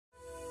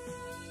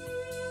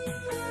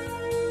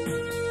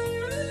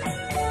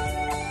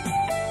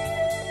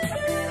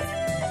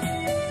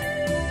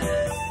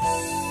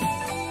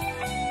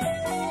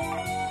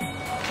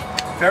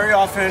Very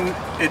often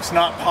it's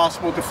not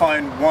possible to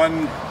find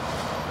one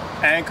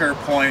anchor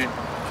point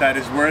that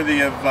is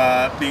worthy of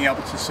being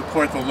able to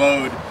support the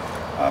load,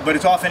 but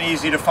it's often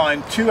easy to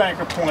find two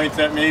anchor points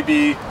that may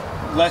be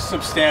less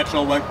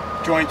substantial. When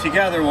joined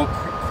together will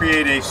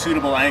create a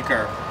suitable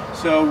anchor.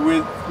 So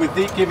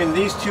given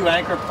these two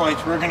anchor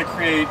points, we're going to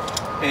create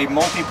a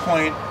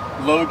multi-point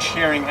load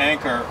sharing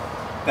anchor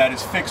that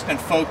is fixed and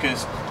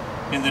focused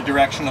in the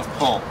direction of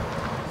pull.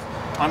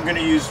 I'm going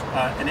to use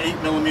an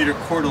 8mm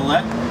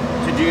cordelette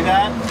to do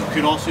that. You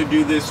could also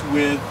do this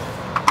with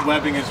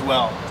webbing as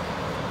well.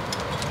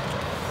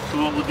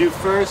 So what we'll do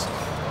first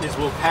is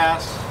we'll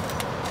pass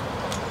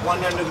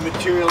one end of the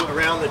material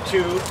around the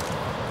two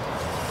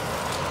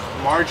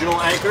marginal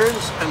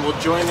anchors and we'll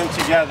join them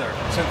together.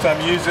 Since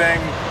I'm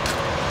using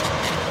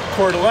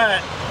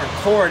cordelette or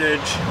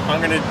cordage,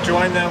 I'm going to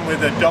join them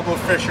with a double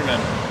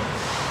fisherman.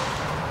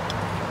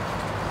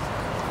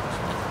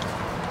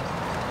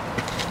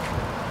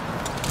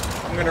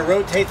 I'm going to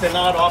rotate the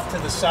knot off to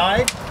the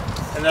side,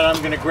 and then I'm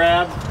going to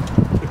grab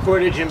the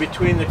cordage in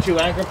between the two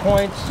anchor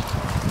points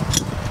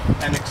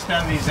and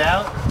extend these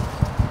out.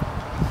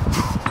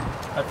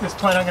 At this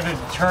point I'm going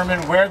to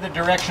determine where the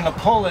direction of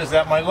pull is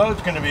that my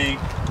load's going to be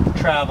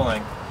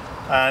traveling.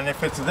 And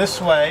if it's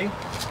this way,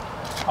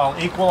 I'll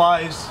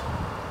equalize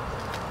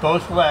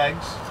both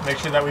legs, make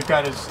sure that we've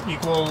got as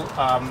equal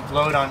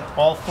load on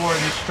all four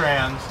of these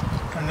strands,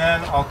 and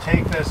then I'll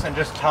take this and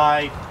just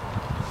tie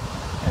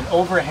an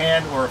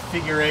overhand or a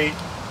figure eight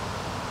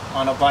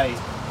on a bite.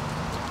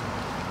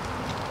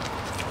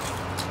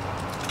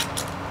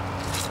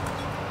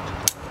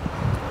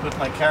 Put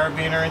my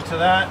carabiner into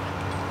that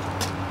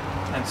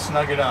and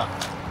snug it up.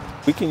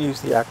 We can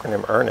use the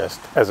acronym EARNEST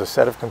as a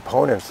set of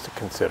components to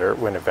consider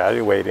when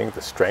evaluating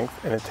the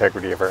strength and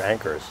integrity of our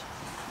anchors.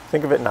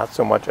 Think of it not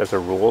so much as a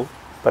rule,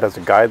 but as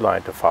a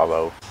guideline to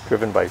follow,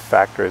 driven by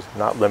factors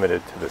not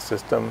limited to the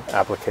system,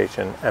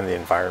 application, and the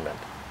environment.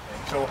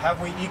 So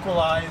have we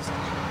equalized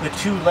the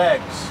two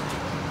legs?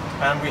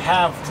 And we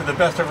have, to the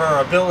best of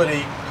our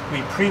ability, we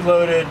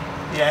preloaded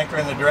the anchor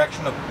in the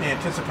direction of the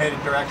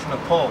anticipated direction of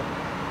pull.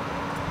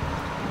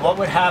 What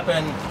would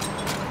happen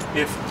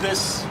if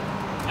this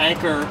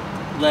anchor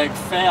leg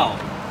failed?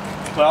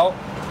 Well,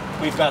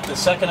 we've got the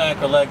second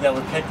anchor leg that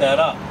would pick that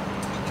up.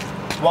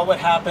 What would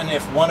happen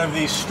if one of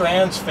these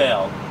strands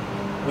failed?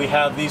 We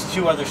have these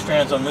two other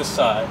strands on this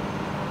side.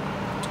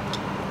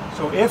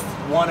 So if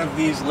one of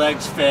these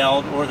legs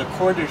failed or the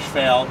cordage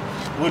failed,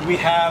 would we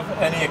have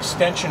any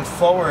extension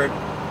forward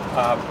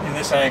in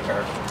this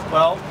anchor?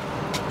 Well,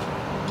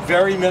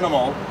 very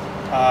minimal.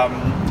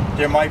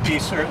 There might be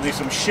certainly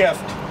some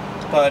shift,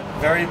 but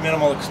very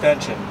minimal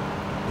extension.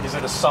 Is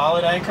it a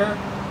solid anchor?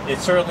 It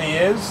certainly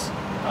is.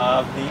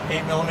 The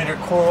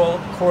 8mm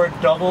cord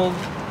doubled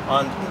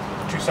on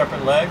two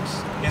separate legs.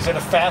 Is it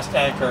a fast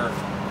anchor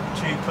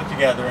to put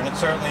together? And it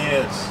certainly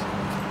is.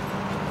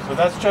 So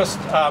that's just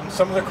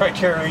some of the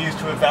criteria we use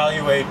to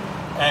evaluate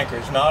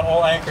anchors. Not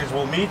all anchors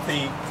will meet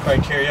the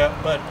criteria,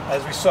 but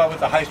as we saw with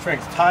the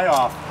high-strength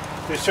tie-off,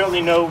 there's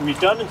certainly no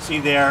redundancy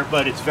there,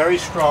 but it's very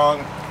strong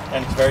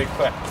and it's very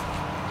quick.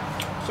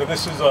 So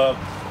this is a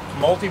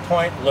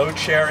multi-point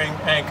load-sharing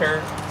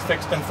anchor,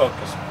 fixed and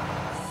focused.